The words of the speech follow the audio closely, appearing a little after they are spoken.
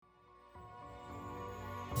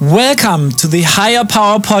Welcome to the Higher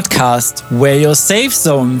Power Podcast, where your safe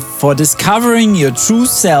zone for discovering your true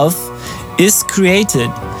self is created.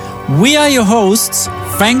 We are your hosts,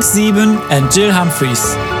 Frank Sieben and Jill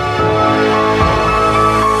Humphries.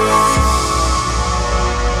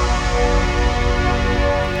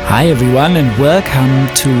 Hi everyone and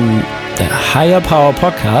welcome to the Higher Power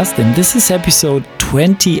Podcast, and this is episode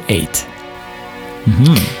 28.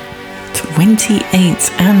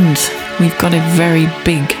 28, and we've got a very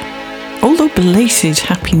big, although belated,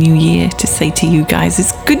 Happy New Year to say to you guys.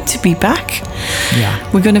 It's good to be back.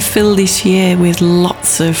 Yeah. We're going to fill this year with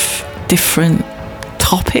lots of different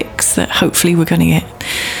topics that hopefully we're going to get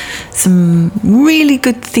some really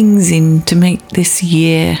good things in to make this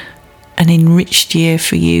year an enriched year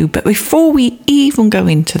for you. But before we even go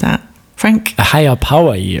into that, Frank? A higher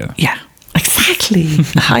power year. Yeah, exactly.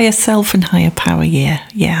 A higher self and higher power year.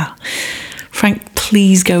 Yeah. Frank,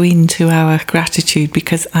 please go into our gratitude,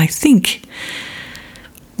 because I think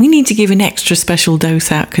we need to give an extra special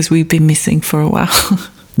dose out because we've been missing for a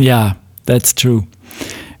while. Yeah, that's true.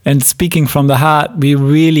 And speaking from the heart, we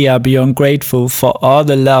really are beyond grateful for all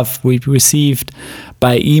the love we've received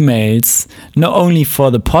by emails, not only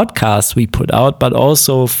for the podcast we put out, but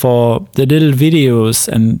also for the little videos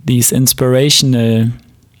and these inspirational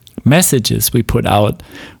messages we put out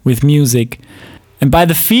with music. And by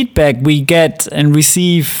the feedback we get and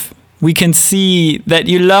receive, we can see that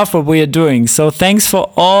you love what we are doing. So thanks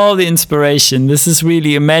for all the inspiration. This is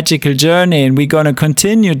really a magical journey, and we're going to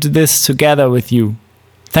continue this together with you.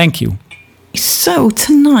 Thank you. So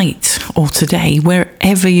tonight or today,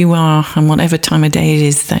 wherever you are and whatever time of day it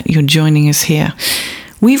is that you're joining us here,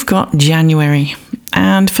 we've got January.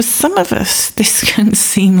 And for some of us, this can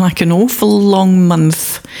seem like an awful long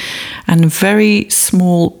month and very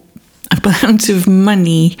small amount of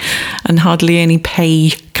money and hardly any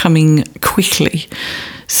pay coming quickly.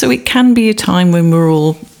 So it can be a time when we're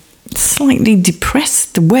all slightly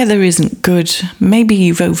depressed. The weather isn't good. Maybe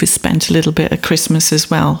you've overspent a little bit at Christmas as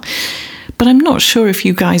well. But I'm not sure if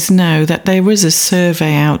you guys know that there was a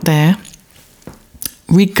survey out there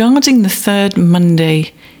regarding the third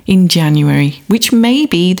Monday in January, which may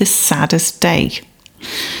be the saddest day.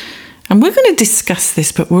 And we're going to discuss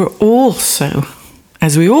this, but we're also,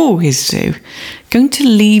 as we always do, going to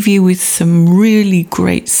leave you with some really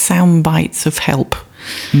great sound bites of help.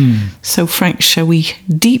 So Frank, shall we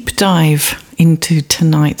deep dive into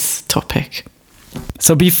tonight's topic?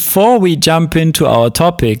 So before we jump into our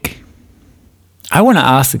topic, I want to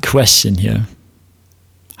ask a question here.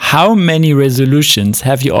 How many resolutions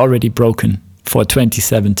have you already broken for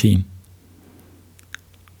 2017?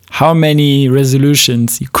 How many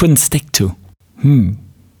resolutions you couldn't stick to?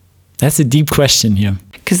 That's a deep question here.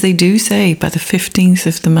 Because they do say by the 15th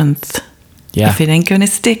of the month, if it ain't going to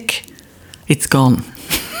stick, it's gone.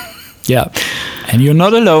 Yeah. And you're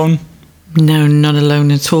not alone. No, not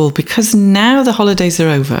alone at all, because now the holidays are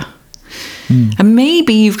over. And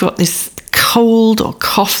maybe you've got this cold or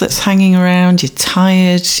cough that's hanging around, you're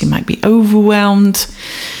tired, you might be overwhelmed.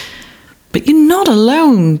 But you're not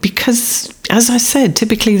alone, because, as I said,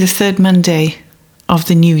 typically the third Monday of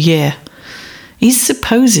the new year is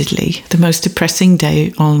supposedly the most depressing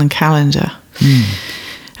day on the calendar.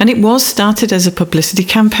 And it was started as a publicity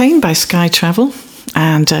campaign by Sky Travel.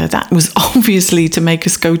 And that was obviously to make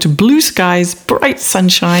us go to blue skies, bright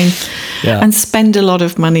sunshine, and spend a lot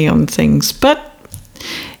of money on things. But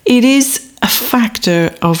it is a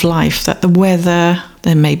factor of life that the weather,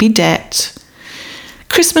 there may be debt,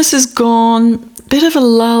 Christmas is gone, bit of a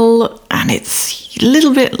lull, and it's a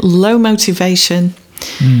little bit low motivation,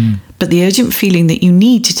 but the urgent feeling that you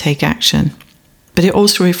need to take action. But it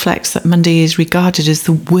also reflects that Monday is regarded as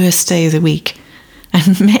the worst day of the week,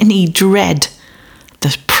 and many dread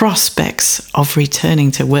the prospects of returning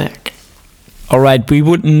to work. All right, we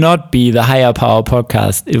would not be the Higher Power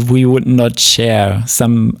Podcast if we would not share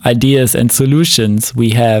some ideas and solutions we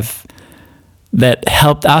have that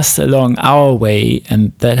helped us along our way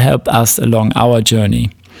and that helped us along our journey.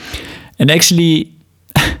 And actually,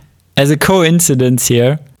 as a coincidence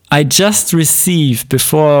here, I just received,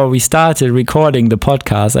 before we started recording the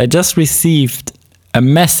podcast, I just received a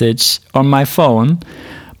message on my phone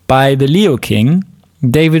by the Leo King,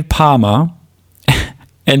 David Palmer.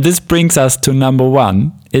 And this brings us to number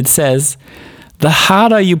one. It says, the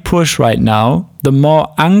harder you push right now, the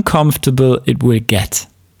more uncomfortable it will get.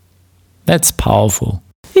 That's powerful.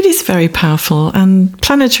 It is very powerful, and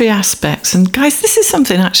planetary aspects. And guys, this is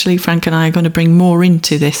something actually Frank and I are going to bring more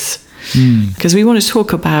into this, because we want to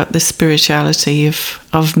talk about the spirituality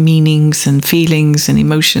of meanings and feelings and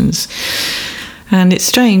emotions. And it's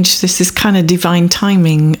strange, this is kind of divine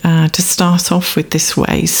timing to start off with this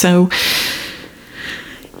way. So,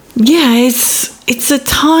 yeah, it's a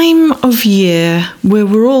time of year where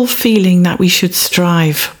we're all feeling that we should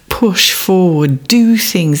strive, push forward, do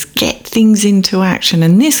things, get things into action.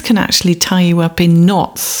 And this can actually tie you up in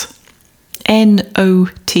knots.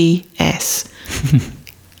 N-O-T-S.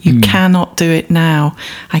 You cannot do it now.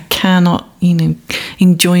 I cannot,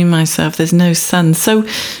 enjoy myself. There's no sun. So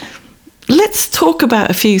let's talk about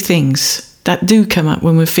a few things that do come up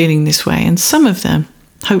when we're feeling this way. And some of them,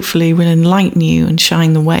 hopefully, will enlighten you and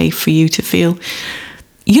shine the way for you to feel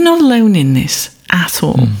you're not alone in this at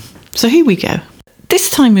all. So here we go. This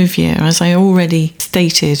time of year, as I already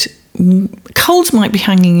stated, colds might be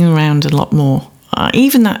hanging around a lot more.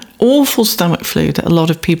 Even that awful stomach flu that a lot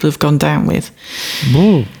of people have gone down with.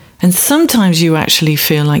 Whoa. And sometimes you actually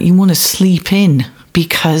feel like you want to sleep in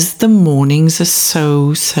because the mornings are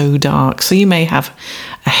so dark. So you may have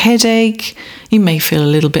a headache, you may feel a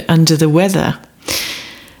little bit under the weather.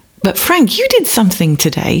 But Frank, you did something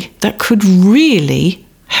today that could really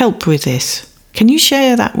help with this. Can you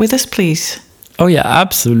share that with us, please? Oh yeah,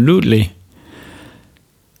 absolutely.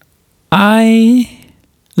 I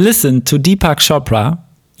listened to Deepak Chopra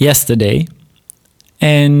yesterday,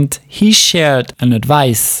 and he shared an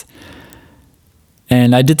advice,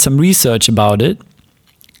 and I did some research about it,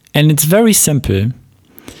 and it's very simple.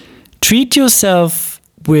 Treat yourself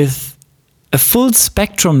with a full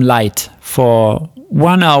spectrum light for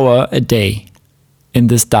 1 hour a day in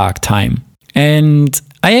this dark time. And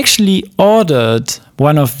I actually ordered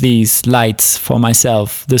one of these lights for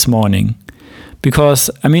myself this morning, because,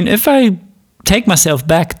 if I take myself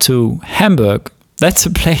back to Hamburg, that's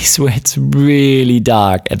a place where it's really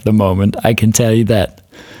dark at the moment, I can tell you that.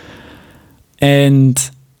 And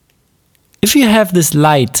if you have this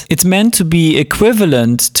light, it's meant to be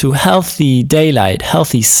equivalent to healthy daylight,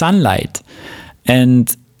 healthy sunlight.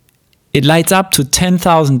 And it lights up to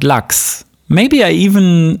 10,000 lux. Maybe I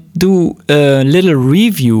even do a little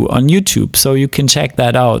review on YouTube, so you can check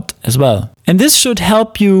that out as well. And this should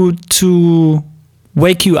help you to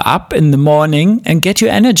wake you up in the morning and get you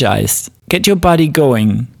energized, get your body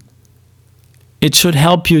going. It should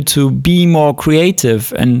help you to be more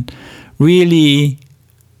creative and really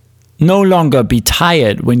no longer be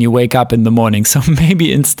tired when you wake up in the morning. So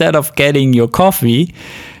maybe instead of getting your coffee,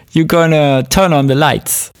 you're gonna turn on the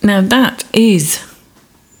lights. Now that is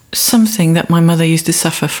something that my mother used to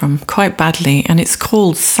suffer from quite badly, and it's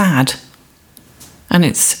called SAD. And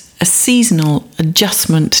it's a seasonal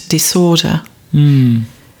adjustment disorder. And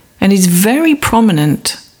it's very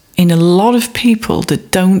prominent in a lot of people that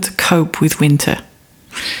don't cope with winter.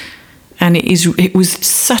 And it was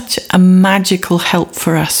such a magical help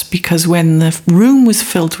for us, because when the room was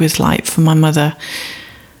filled with light for my mother,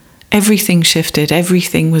 everything shifted.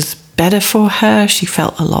 Everything was better for her. She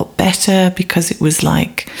felt a lot better, because it was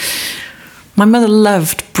like, my mother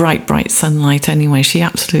loved bright sunlight anyway. She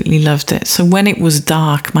absolutely loved it. So when it was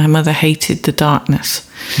dark, my mother hated the darkness.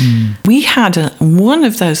 We had one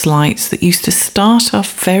of those lights that used to start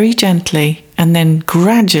off very gently and then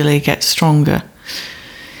gradually get stronger.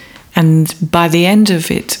 And by the end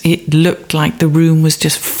of it, it looked like the room was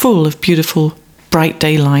just full of beautiful, bright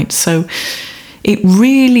daylight. So it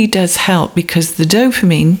really does help, because the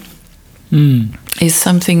dopamine is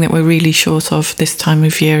something that we're really short of this time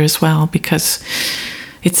of year as well, because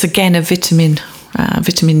it's again a vitamin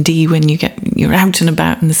D when you're out and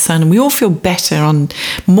about in the sun. And we all feel better on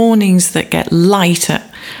mornings that get light at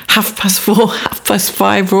 4:30,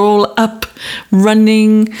 5:30. We're all up,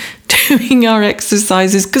 running, doing our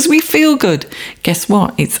exercises because we feel good. Guess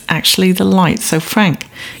what? It's actually the light. So Frank,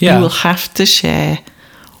 you will have to share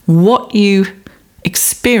what you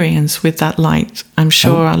experience with that light. I'm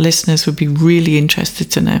sure our listeners would be really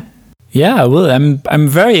interested to know. Yeah, I will. I'm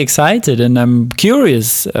very excited and I'm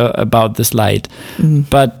curious about this light.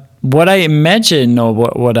 But what I imagine, or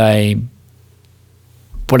what I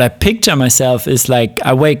picture myself is like,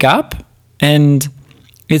 I wake up and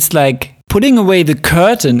it's like putting away the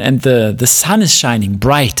curtain and the sun is shining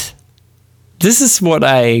bright. This is what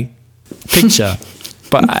I picture.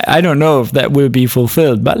 But I don't know if that will be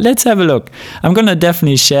fulfilled. But let's have a look. I'm going to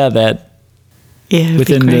definitely share that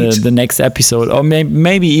within the next episode, or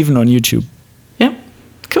maybe even on YouTube. Yeah,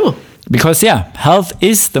 cool. Because, health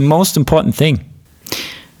is the most important thing.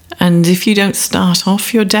 And if you don't start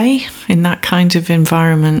off your day in that kind of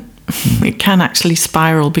environment, it can actually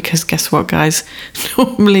spiral, because guess what, guys?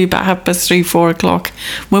 Normally about 3:30, 4 o'clock,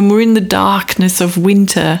 when we're in the darkness of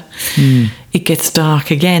winter, it gets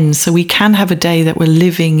dark again. So we can have a day that we're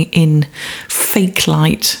living in fake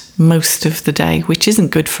light most of the day, which isn't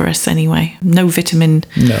good for us anyway. No vitamin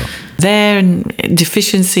there, and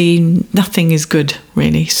deficiency, nothing is good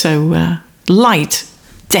really. So light,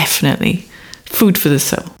 definitely food for the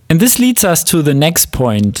soul. And this leads us to the next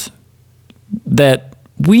point, that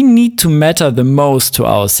we need to matter the most to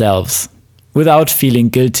ourselves without feeling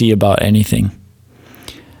guilty about anything.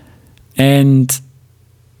 And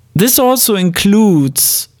this also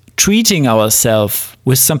includes treating ourselves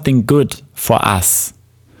with something good for us.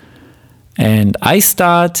 And I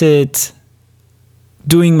started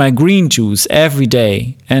doing my green juice every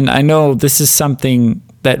day. And I know this is something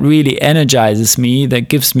that really energizes me, that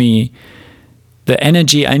gives me the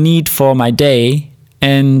energy I need for my day.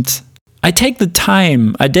 And I take the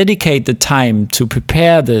time, I dedicate the time to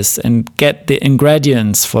prepare this and get the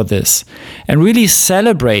ingredients for this and really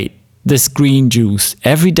celebrate this green juice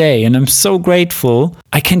every day. And I'm so grateful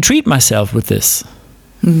I can treat myself with this.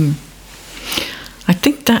 I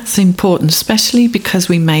think that's important, especially because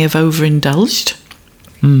we may have overindulged.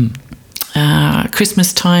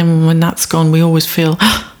 Christmas time, when that's gone, we always feel,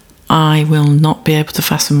 I will not be able to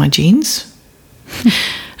fasten my jeans.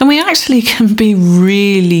 And we actually can be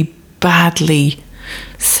really badly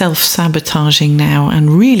self-sabotaging now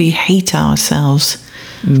and really hate ourselves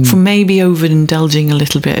for maybe overindulging a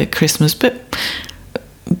little bit at Christmas. But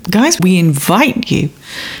guys, we invite you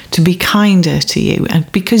to be kinder to you,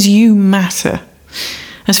 and because you matter.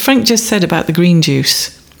 As Frank just said about the green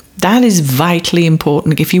juice, that is vitally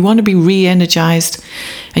important. If you want to be re-energized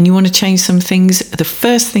and you want to change some things, the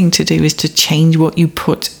first thing to do is to change what you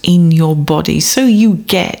put in your body, so you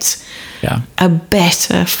get a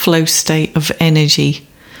better flow state of energy,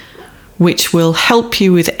 which will help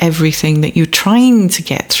you with everything that you're trying to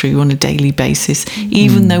get through on a daily basis.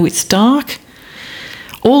 Even though it's dark,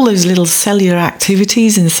 all those little cellular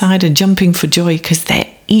activities inside are jumping for joy, because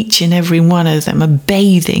each and every one of them are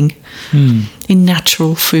bathing in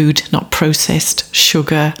natural food, not processed,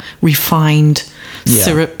 sugar, refined,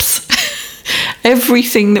 syrups,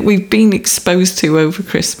 everything that we've been exposed to over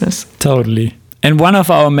Christmas. Totally. And one of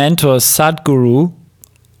our mentors, Sadhguru,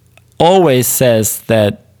 always says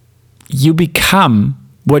that you become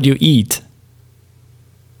what you eat.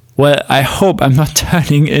 Well, I hope I'm not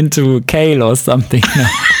turning into kale or something now.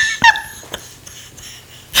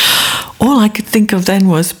 All I could think of then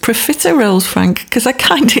was profiteroles, Frank, because I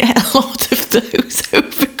kind of ate a lot of those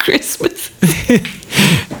over Christmas.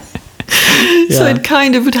 So it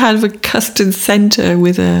kind of would have a custard centre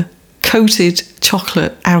with a coated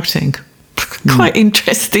chocolate outing. Quite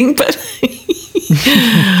interesting, but...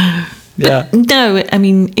 But no, I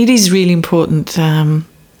mean, it is really important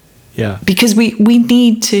because we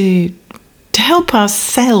need to help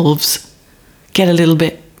ourselves get a little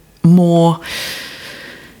bit more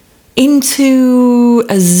into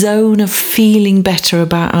a zone of feeling better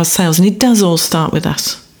about ourselves. And it does all start with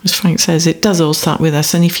us. As Frank says, it does all start with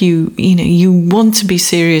us. And if you want to be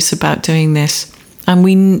serious about doing this,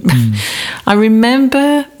 and I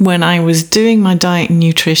remember when I was doing my diet and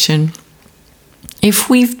nutrition, if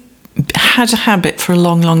we've had a habit for a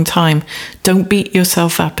long, long time, don't beat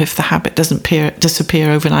yourself up if the habit doesn't disappear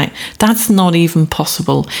overnight. That's not even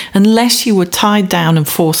possible unless you were tied down and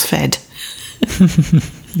force-fed.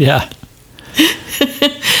 Yeah.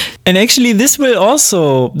 And actually this will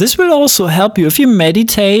also help you if you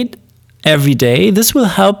meditate every day. This will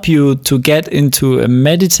help you to get into a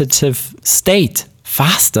meditative state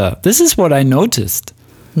faster. This is what I noticed.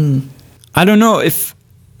 I don't know if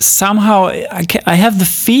somehow I have the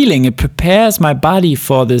feeling it prepares my body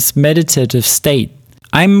for this meditative state.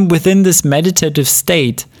 I'm within this meditative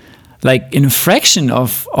state like in a fraction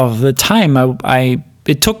of the time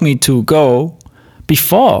it took me to go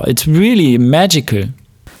before. It's really magical.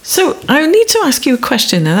 So I need to ask you a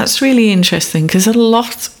question now. That's really interesting, because a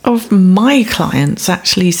lot of my clients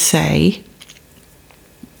actually say,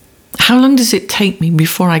 how long does it take me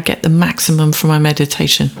before I get the maximum from my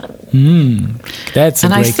meditation? That's a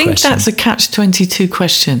and great I think question. that's a catch-22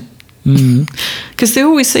 question. Because they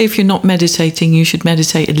always say if you're not meditating, you should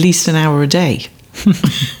meditate at least an hour a day.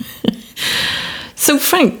 So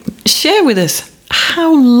Frank, share with us,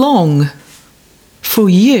 how long for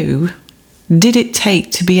you did it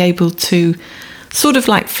take to be able to sort of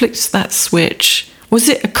like flip that switch? Was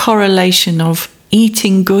it a correlation of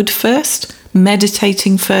eating good first,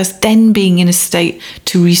 meditating first, then being in a state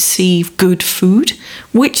to receive good food?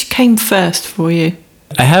 Which came first for you?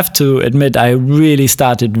 I have to admit, I really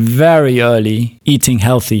started very early eating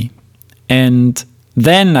healthy. And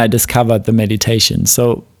then I discovered the meditation.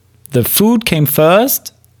 So the food came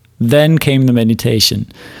first, then came the meditation.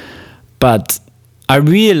 But I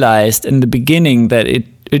realized in the beginning that it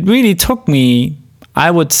really took me, I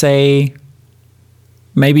would say,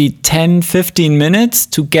 maybe 10, 15 minutes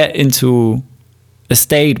to get into a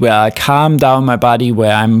state where I calm down my body,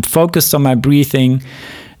 where I'm focused on my breathing,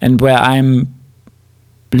 and where I'm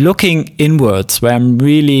looking inwards, where I'm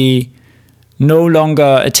really no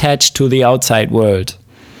longer attached to the outside world.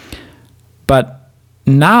 But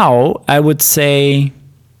now I would say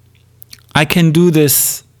I can do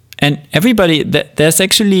this, and everybody, there's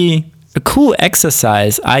actually a cool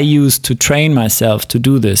exercise I use to train myself to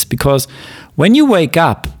do this, because when you wake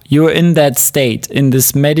up, you're in that state, in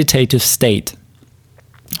this meditative state.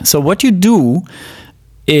 So what you do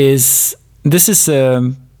is, this is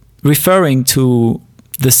referring to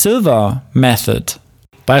the Silva method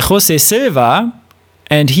by Jose Silva,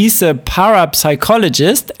 and he's a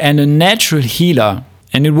parapsychologist and a natural healer.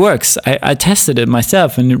 And it works. I tested it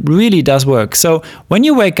myself, and it really does work. So when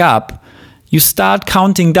you wake up, you start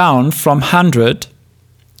counting down from 100,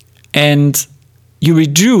 and you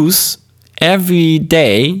reduce every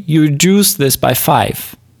day, you reduce this by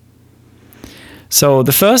 5. So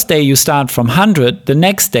the first day you start from 100, the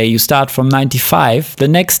next day you start from 95, the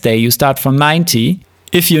next day you start from 90.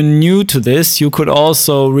 If you're new to this, you could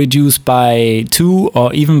also reduce by 2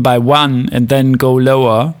 or even by 1 and then go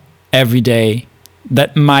lower every day.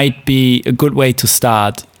 That might be a good way to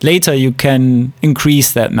start. Later you can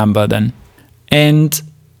increase that number then. And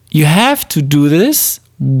you have to do this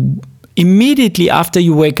immediately after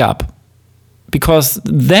you wake up, because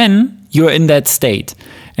then you're in that state.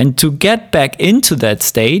 And to get back into that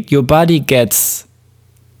state, your body gets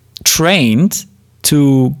trained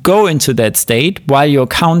to go into that state while you're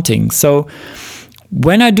counting. So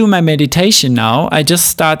when I do my meditation now, I just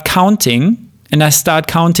start counting, and I start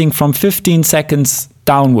counting from 15 seconds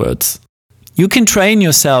downwards. You can train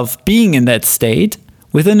yourself being in that state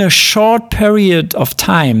within a short period of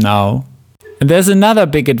time now. And there's another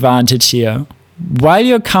big advantage here. While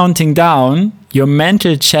you're counting down, your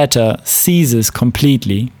mental chatter ceases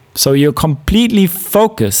completely. So you're completely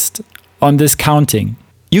focused on this counting.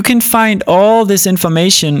 You can find all this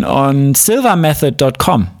information on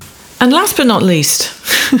silvamethod.com. And last but not least,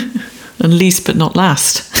 and least but not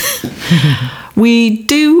last, we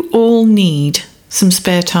do all need some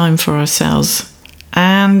spare time for ourselves.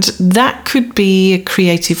 And that could be a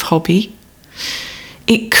creative hobby.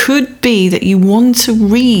 It could be that you want to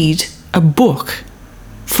read a book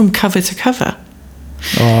from cover to cover.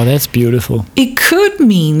 Oh, that's beautiful. It could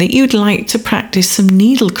mean that you'd like to practice some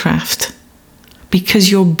needlecraft,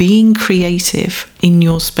 because you're being creative in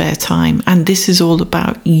your spare time. And this is all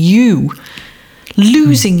about you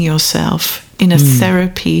losing yourself in a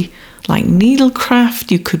therapy like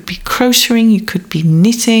needlecraft. You could be crocheting, you could be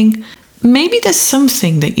knitting. Maybe there's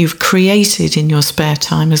something that you've created in your spare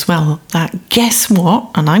time as well that, guess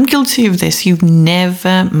what, and I'm guilty of this, you've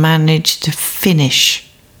never managed to finish.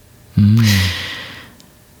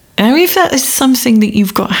 Now, if that is something that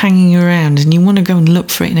you've got hanging around and you want to go and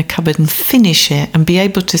look for it in a cupboard and finish it and be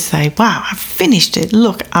able to say, wow, I've finished it,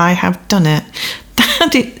 look, I have done it,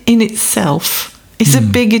 that in itself is a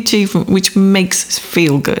big achievement which makes us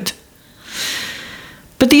feel good.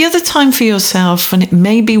 But the other time for yourself, and it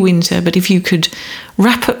may be winter, but if you could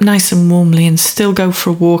wrap up nice and warmly and still go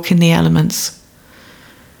for a walk in the elements,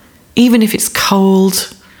 even if it's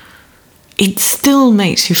cold, it still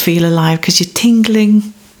makes you feel alive because you're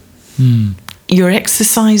tingling, you're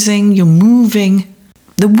exercising, you're moving.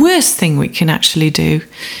 The worst thing we can actually do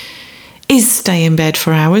is stay in bed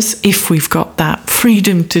for hours if we've got that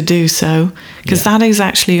freedom to do so, because that is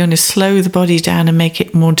actually going to slow the body down and make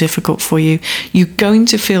it more difficult for you. You're going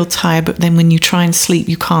to feel tired, but then when you try and sleep,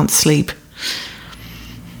 you can't sleep.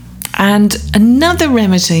 And another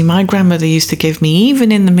remedy my grandmother used to give me,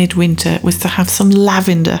 even in the midwinter, was to have some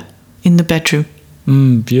lavender in the bedroom.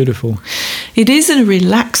 Beautiful. It is a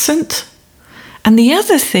relaxant. And the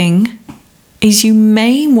other thing is you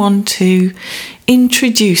may want to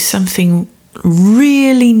introduce something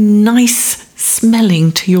really nice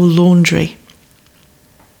smelling to your laundry.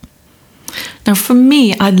 Now, for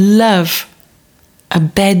me, I love a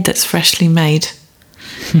bed that's freshly made.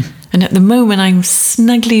 And at the moment, I'm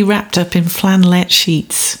snugly wrapped up in flannelette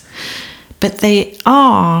sheets. But they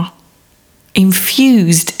are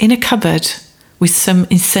infused in a cupboard with some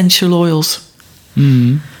essential oils.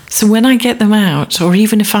 So when I get them out, or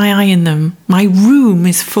even if I iron them, my room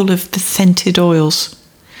is full of the scented oils.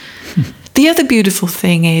 The other beautiful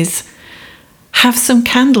thing is have some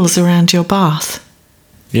candles around your bath.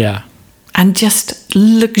 Yeah. And just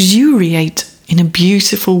luxuriate in a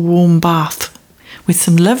beautiful warm bath with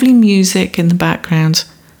some lovely music in the background.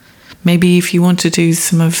 Maybe if you want to do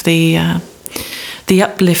some of the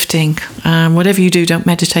uplifting, whatever you do, don't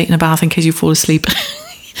meditate in a bath in case you fall asleep.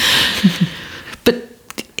 But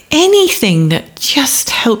anything that just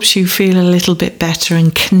helps you feel a little bit better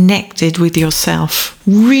and connected with yourself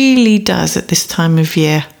really does at this time of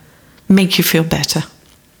year make you feel better.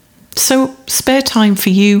 So spare time for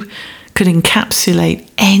you could encapsulate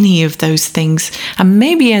any of those things. And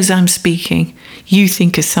maybe as I'm speaking, you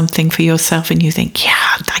think of something for yourself and you think,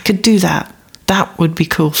 yeah, I could do that. That would be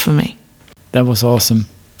cool for me. That was awesome.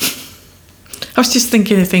 I was just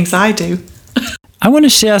thinking of things I do. I want to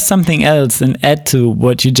share something else and add to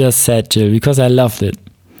what you just said, Jill, because I loved it.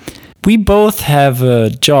 We both have a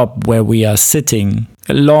job where we are sitting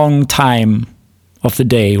a long time of the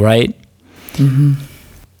day, right? Mm-hmm.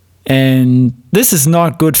 And this is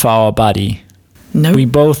not good for our body. No. We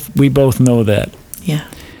both know that. Yeah.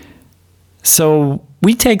 So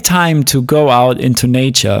we take time to go out into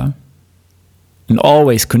nature and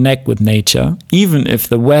always connect with nature, even if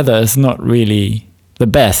the weather is not really the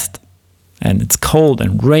best and it's cold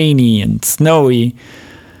and rainy and snowy.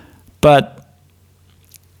 But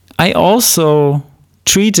I also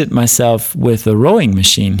treated myself with a rowing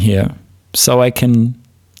machine here, so I can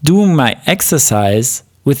do my exercise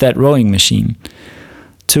with that rowing machine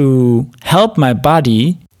to help my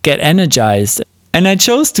body get energized. And I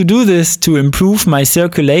chose to do this to improve my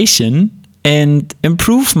circulation and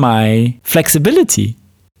improve my flexibility.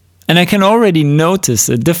 And I can already notice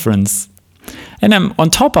a difference. And on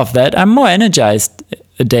top of that, I'm more energized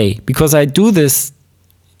a day because I do this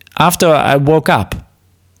after I woke up.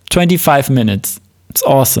 25 minutes. It's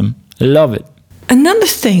awesome. I love it. Another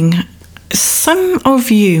thing, some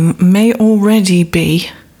of you may already be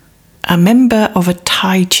a member of a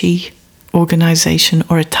Tai Chi organization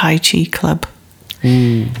or a Tai Chi club.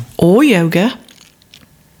 Or yoga,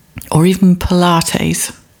 or even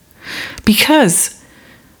Pilates. Because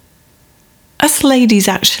us ladies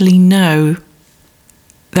actually know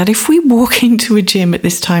that if we walk into a gym at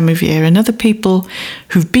this time of year and other people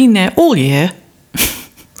who've been there all year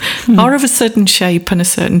are of a certain shape and a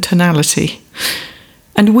certain tonality,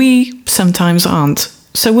 and we sometimes aren't,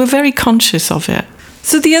 so we're very conscious of it.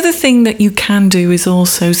 So the other thing that you can do is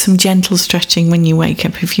also some gentle stretching when you wake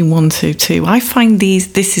up if you want to too. I find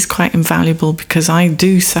this is quite invaluable because I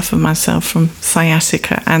do suffer myself from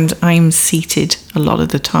sciatica and I'm seated a lot of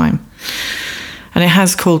the time. And it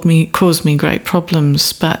has caused me great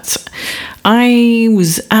problems. But I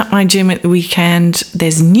was at my gym at the weekend.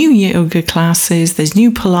 There's new yoga classes, there's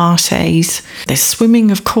new Pilates, there's swimming,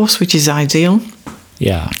 of course, which is ideal.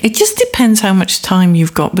 Yeah. It just depends how much time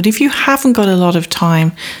you've got. But if you haven't got a lot of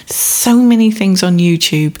time, so many things on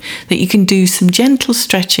YouTube that you can do some gentle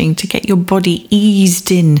stretching to get your body eased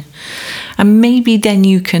in. And maybe then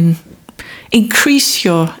you can increase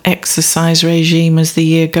your exercise regime as the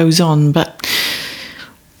year goes on. But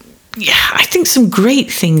yeah, I think some great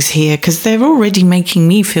things here because they're already making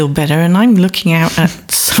me feel better. And I'm looking out at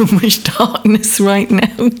so much darkness right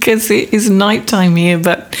now because it is nighttime here.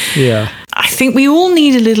 But yeah, I think we all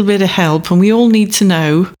need a little bit of help and we all need to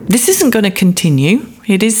know this isn't going to continue.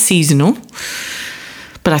 It is seasonal.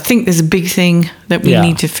 But I think there's a big thing that we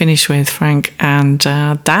need to finish with, Frank, and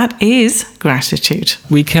that is gratitude.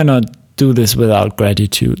 We cannot do this without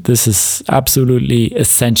gratitude. This is absolutely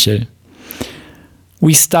essential.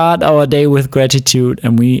 We start our day with gratitude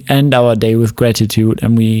and we end our day with gratitude,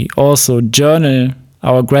 and we also journal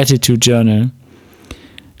our gratitude journal.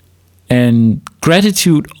 And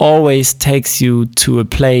gratitude always takes you to a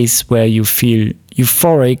place where you feel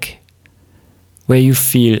euphoric, where you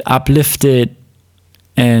feel uplifted.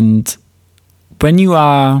 And when you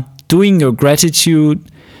are doing your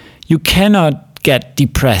gratitude, you cannot get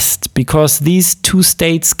depressed because these two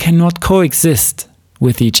states cannot coexist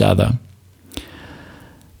with each other.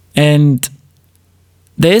 And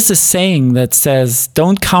there is a saying that says,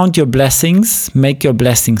 don't count your blessings, make your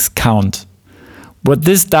blessings count. What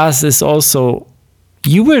this does is also,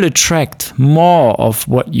 you will attract more of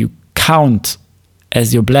what you count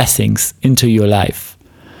as your blessings into your life.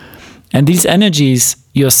 And these energies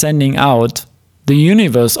you're sending out, the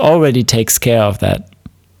universe already takes care of that.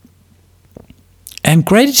 And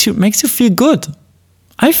gratitude makes you feel good.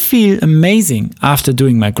 I feel amazing after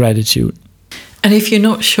doing my gratitude. And if you're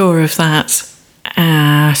not sure of that,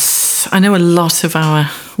 I know a lot of our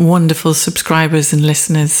wonderful subscribers and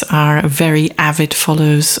listeners are very avid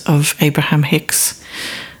followers of Abraham Hicks.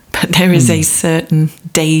 there is a certain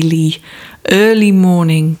daily early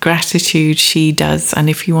morning gratitude she does, and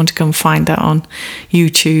if you want to go and find that on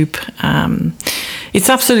YouTube, it's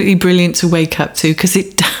absolutely brilliant to wake up to, because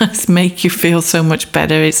it does make you feel so much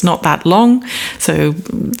better. It's not that long, so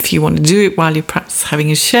if you want to do it while you're perhaps having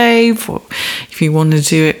a shave, or if you want to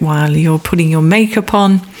do it while you're putting your makeup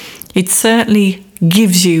on, it certainly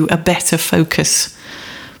gives you a better focus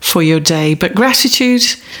for your day. But gratitude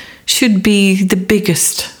should be the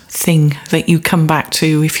biggest thing that you come back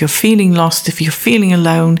to if you're feeling lost, if you're feeling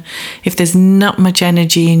alone, if there's not much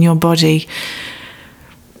energy in your body.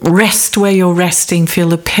 Rest where you're resting. Feel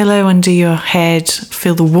the pillow under your head.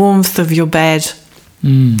 Feel the warmth of your bed.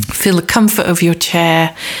 Feel the comfort of your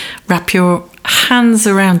chair. Wrap your hands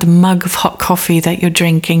around the mug of hot coffee that you're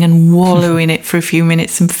drinking and wallow in it for a few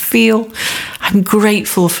minutes and feel, I'm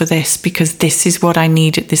grateful for this because this is what I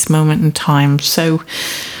need at this moment in time. So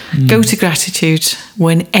go to gratitude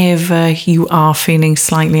whenever you are feeling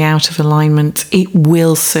slightly out of alignment. It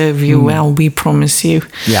will serve you well, we promise you.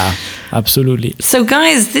 Yeah, absolutely. So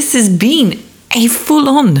guys, this has been a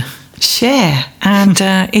full-on share, and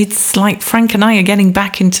it's like Frank and I are getting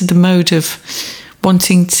back into the mode of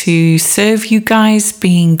wanting to serve you guys,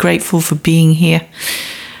 being grateful for being here,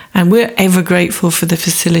 and we're ever grateful for the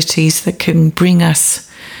facilities that can bring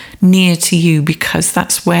us near to you, because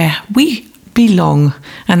that's where we belong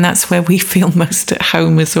and that's where we feel most at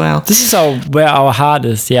home as well. This is where our heart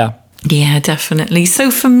is. Yeah, definitely.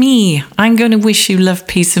 So for me, I'm going to wish you love,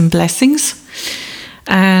 peace and blessings.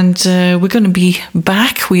 And we're going to be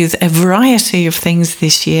back with a variety of things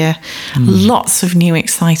this year. Lots of new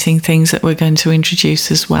exciting things that we're going to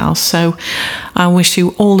introduce as well. So I wish you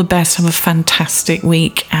all the best. Have a fantastic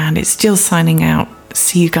week. And it's Jill signing out.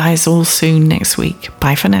 See you guys all soon next week.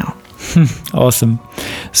 Bye for now. Awesome.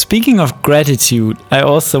 Speaking of gratitude, I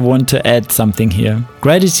also want to add something here.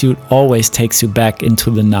 Gratitude always takes you back into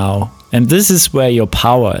the now. And this is where your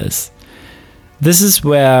power is. This is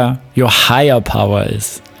where your higher power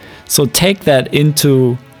is. So take that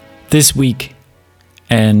into this week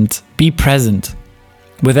and be present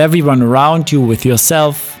with everyone around you, with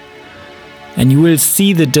yourself, and you will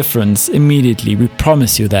see the difference immediately. We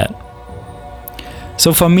promise you that.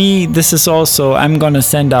 So for me, this is also, I'm gonna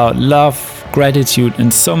send out love, gratitude,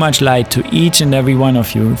 and so much light to each and every one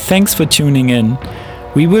of you. Thanks for tuning in.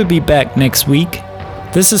 We will be back next week.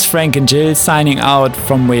 This is Frank and Jill signing out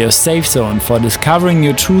from where your safe zone for discovering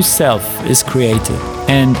your true self is created.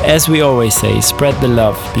 And as we always say, spread the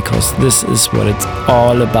love, because this is what it's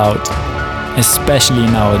all about, especially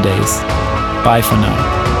nowadays. Bye for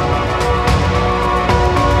now.